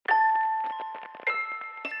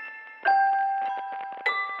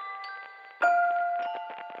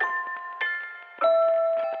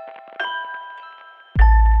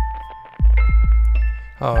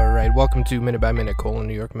right, welcome to Minute by Minute,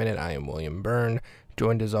 New York Minute. I am William Byrne,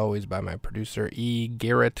 joined as always by my producer E.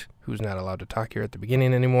 Garrett, who's not allowed to talk here at the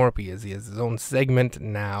beginning anymore because he has his own segment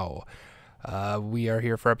now. We are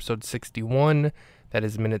here for episode 61. That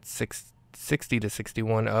is minute 60 to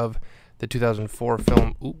 61 of the 2004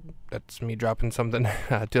 film. Ooh, that's me dropping something.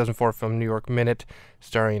 2004 film New York Minute,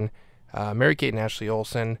 starring Mary-Kate and Ashley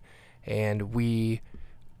Olsen, and we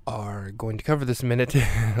are going to cover this minute.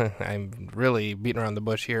 I'm really beating around the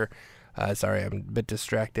bush here. Sorry, I'm a bit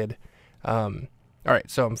distracted. All right,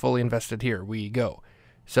 so I'm fully invested. Here we go.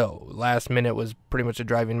 So last minute was pretty much a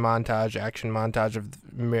driving montage, action montage of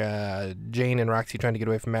Jane and Roxy trying to get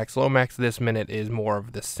away from Max Lomax. This minute is more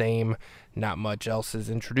of the same. Not much else is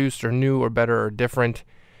introduced or new or better or different.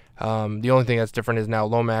 The only thing that's different is now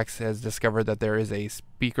Lomax has discovered that there is a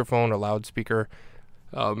speakerphone, a loudspeaker,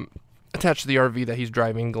 attached to the RV that he's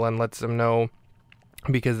driving. Glenn lets him know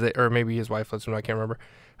because or maybe his wife lets him know, I can't remember.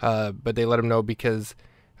 But they let him know because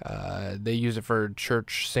they use it for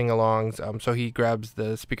church sing-alongs. So he grabs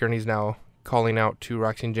the speaker and he's now calling out to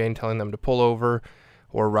Roxy and Jane, telling them to pull over,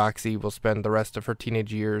 or Roxy will spend the rest of her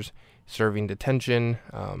teenage years serving detention.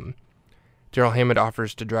 Daryl Hammond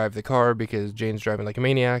offers to drive the car because Jane's driving like a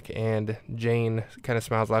maniac, and Jane kind of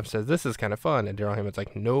smiles, laughs, says, "This is kind of fun." And Daryl Hammond's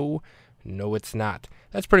like, No, it's not.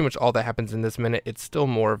 That's pretty much all that happens in this minute. It's still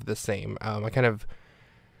more of the same. I kind of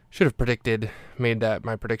should have made that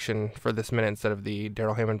my prediction for this minute instead of the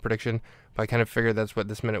Daryl Hammond prediction, but I kind of figured that's what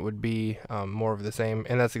this minute would be, more of the same,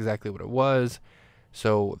 and that's exactly what it was.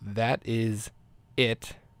 So that is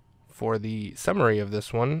it for the summary of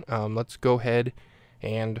this one. Let's go ahead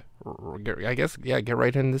and, get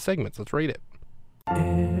right into the segments. Let's rate it.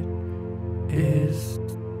 It is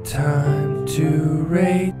time to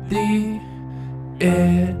rate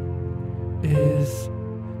It is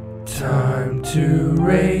time to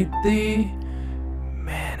rate the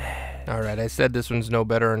minute. Alright, I said this one's no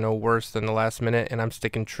better or no worse than the last minute, and I'm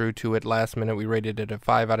sticking true to it. Last minute we rated it a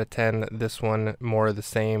 5 out of 10. This one, more of the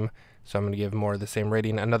same, so I'm going to give more of the same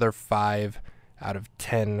rating. Another 5 out of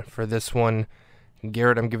 10 for this one.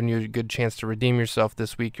 Garrett, I'm giving you a good chance to redeem yourself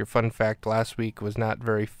this week. Your fun fact last week was not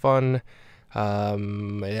very fun.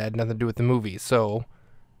 It had nothing to do with the movie, so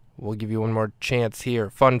we'll give you one more chance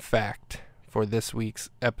here. Fun fact for this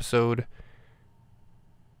week's episode.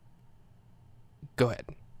 Go ahead.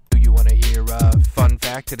 Do you want to hear a fun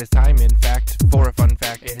fact? It is time, in fact, for a fun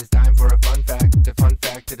fact. It is time for a fun fact. The fun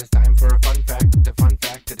fact. It is time for a fun fact. The fun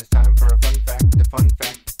fact. It is time for a fun fact. The fun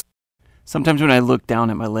fact. Sometimes when I look down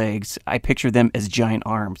at my legs, I picture them as giant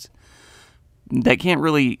arms that can't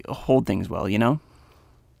really hold things well, you know?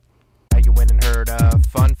 You went and heard a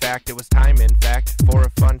fun fact. It was time, in fact, for a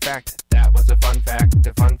fun fact. That was a fun fact.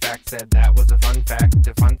 The fun fact said that was a fun fact.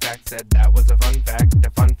 The fun fact said that was a fun fact.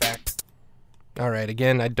 The fun fact. Alright,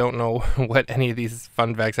 again, I don't know what any of these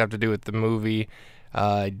fun facts have to do with the movie.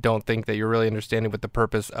 I don't think that you're really understanding what the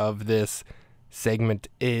purpose of this segment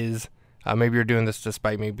is. Maybe you're doing this to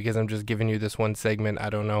spite me because I'm just giving you this one segment.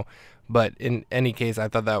 I don't know. But in any case, I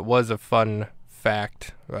thought that was a fun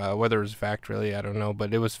fact. Whether it was a fact, really, I don't know.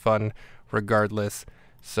 But it was fun regardless.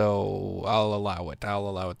 So I'll allow it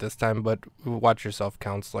this time. But watch yourself,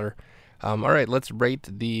 counselor. All right, let's rate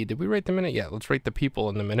the... Did we rate the minute? Yeah, let's rate the people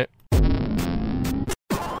in the minute.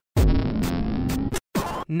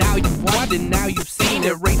 Now you've watched it, now you've seen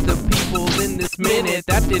it. Rate the people in this minute.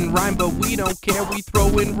 That didn't rhyme, but we don't care. We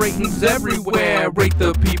throw in ratings everywhere. Rate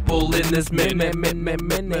the people in this minute.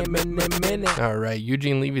 All right,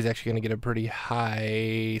 Eugene Levy's actually going to get a pretty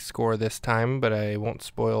high score this time, but I won't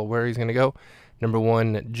spoil where he's going to go. Number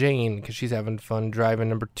 1, Jane, because she's having fun driving.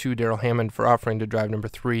 Number 2, Daryl Hammond for offering to drive. Number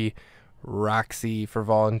 3, Roxy for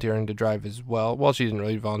volunteering to drive as well. Well, she didn't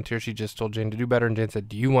really volunteer. She just told Jane to do better, and Jane said,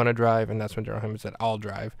 "Do you want to drive?" And that's when Daryl Hammond said, "I'll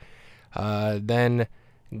drive." Then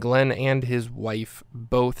Glenn and his wife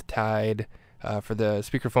both tied for the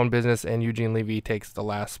speakerphone business, and Eugene Levy takes the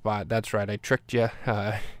last spot. That's right, I tricked you.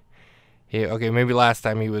 Okay, maybe last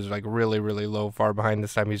time he was like really, really low, far behind.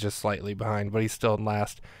 This time he's just slightly behind, but he's still in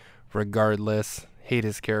last regardless. Hate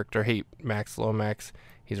his character, hate Max Lomax.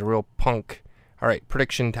 He's a real punk. All right,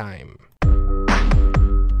 prediction time.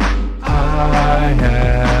 I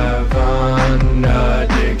have an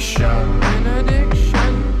addiction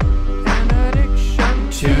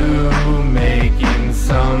to making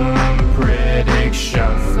some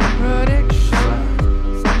predictions.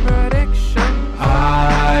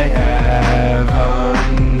 I have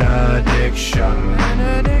an addiction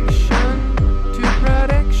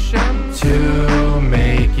to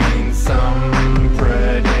making some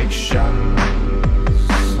predictions.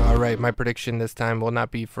 All right, my my prediction this time will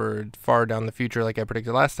not be for far down the future like I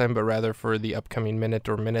predicted last time, but rather for the upcoming minute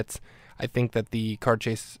or minutes. I think that the car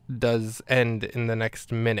chase does end in the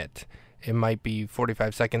next minute. It might be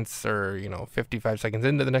 45 seconds or, 55 seconds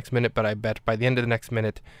into the next minute, but I bet by the end of the next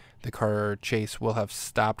minute, the car chase will have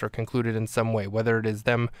stopped or concluded in some way, whether it is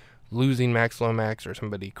them losing Max Lomax or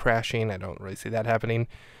somebody crashing. I don't really see that happening.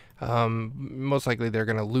 Most likely they're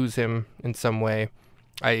going to lose him in some way.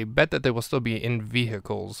 I bet that they will still be in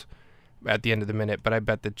vehicles at the end of the minute, but I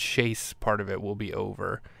bet the chase part of it will be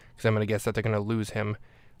over because I'm going to guess that they're going to lose him.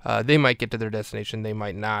 They might get to their destination, they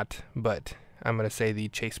might not, but I'm going to say the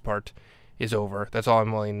chase part is over. That's all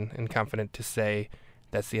I'm willing and confident to say.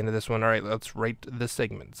 That's the end of this one. All right, let's rate the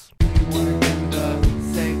segments.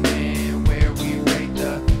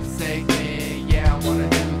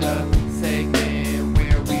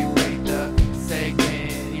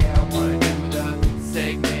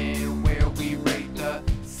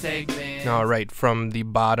 All right, from the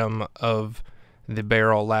bottom of the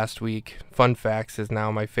barrel last week, Fun Facts is now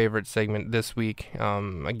my favorite segment this week.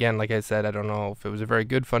 Again, like I said, I don't know if it was a very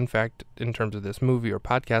good fun fact in terms of this movie or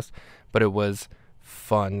podcast, but it was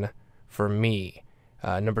fun for me.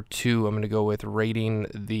 Number 2, I'm going to go with I'm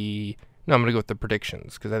going to go with the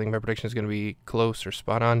predictions, because I think my prediction is going to be close or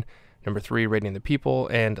spot on. Number 3, rating the people.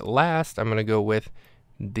 And last, I'm going to go with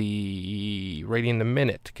the rating the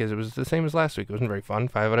minute, because it was the same as last week. It wasn't very fun.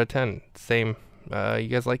 5 out of 10. Same. You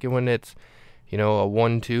guys like it when it's a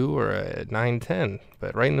 1-2 or a 9-10,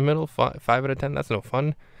 but right in the middle, 5 out of 10, that's no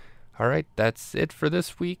fun. All right, that's it for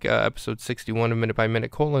this week. Episode 61 of Minute by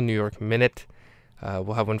Minute, New York Minute.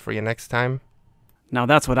 We'll have one for you next time. Now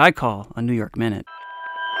that's what I call a New York Minute.